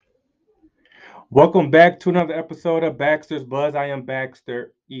Welcome back to another episode of Baxter's Buzz. I am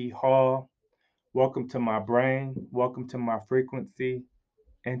Baxter E. Hall. Welcome to my brain. Welcome to my frequency.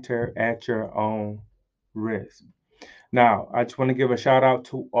 Enter at your own risk. Now, I just want to give a shout out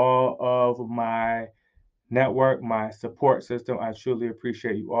to all of my network, my support system. I truly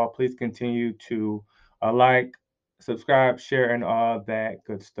appreciate you all. Please continue to like, subscribe, share, and all that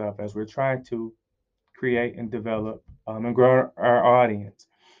good stuff as we're trying to create and develop and grow our audience.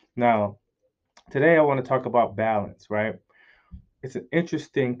 Now, today I want to talk about balance, right? It's an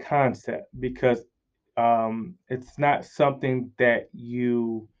interesting concept because it's not something that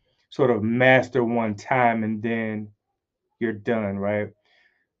you sort of master one time and then you're done, right?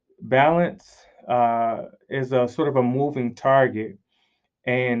 Balance is a sort of a moving target.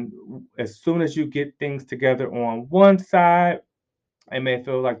 And as soon as you get things together on one side, it may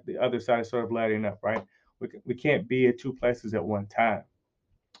feel like the other side is sort of letting up, right? We can't be at two places at one time.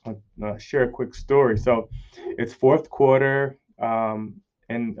 I'll share a quick story. So it's fourth quarter, and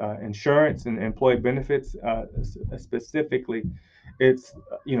insurance and employee benefits specifically. It's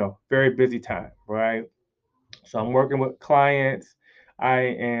very busy time, right? So I'm working with clients. I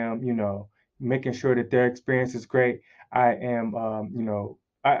am making sure that their experience is great. I am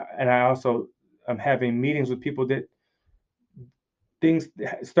I also am having meetings with people that things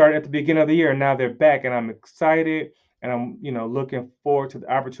started at the beginning of the year and now they're back, and I'm excited, and I'm looking forward to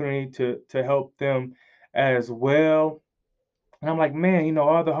the opportunity to help them as well. And I'm like, man,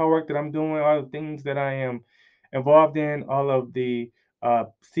 all the hard work that I'm doing, all the things that I am involved in, all of the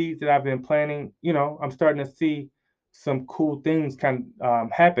seeds that I've been planting, I'm starting to see some cool things kind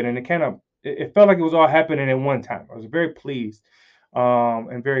of happen, and it felt like it was all happening at one time. I was very pleased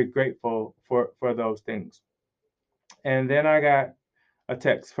and very grateful for those things. And then I got a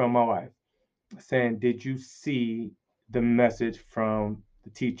text from my wife saying, "Did you see the message from the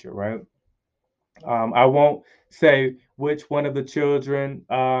teacher?" Right. I won't say which one of the children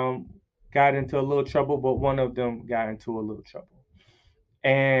got into a little trouble, but one of them got into a little trouble.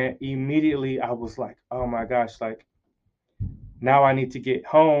 And immediately I was like, "Oh my gosh!" Like, now I need to get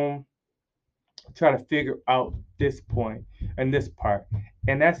home, try to figure out this point and this part,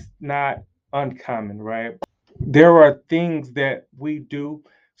 and that's not uncommon, right? There are things that we do,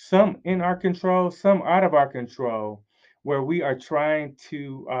 some in our control, some out of our control, where we are trying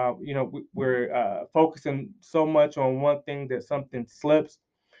to, we're focusing so much on one thing that something slips.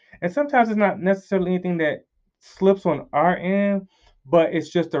 And sometimes it's not necessarily anything that slips on our end, but it's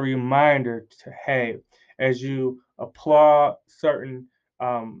just a reminder to, hey, as you applaud certain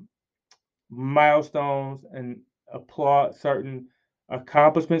um, milestones and applaud certain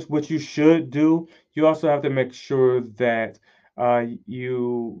accomplishments, which you should do, you also have to make sure that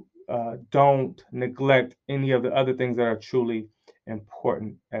you don't neglect any of the other things that are truly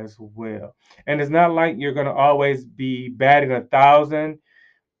important as well. And it's not like you're going to always be batting 1,000,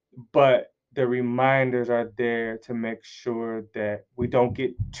 but the reminders are there to make sure that we don't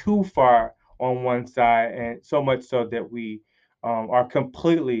get too far on one side, and so much so that we are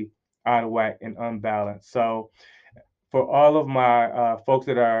completely out of whack and unbalanced. So, for all of my folks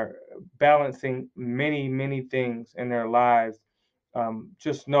that are balancing many, many things in their lives,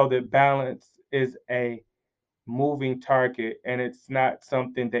 just know that balance is a moving target, and it's not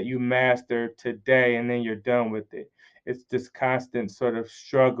something that you master today and then you're done with it. It's this constant sort of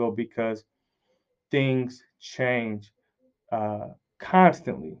struggle because things change uh,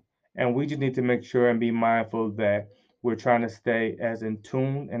 constantly. And we just need to make sure and be mindful that we're trying to stay as in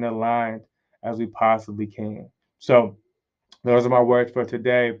tune and aligned as we possibly can. So, those are my words for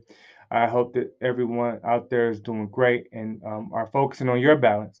today. I hope that everyone out there is doing great and are focusing on your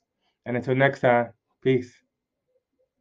balance. And until next time, peace.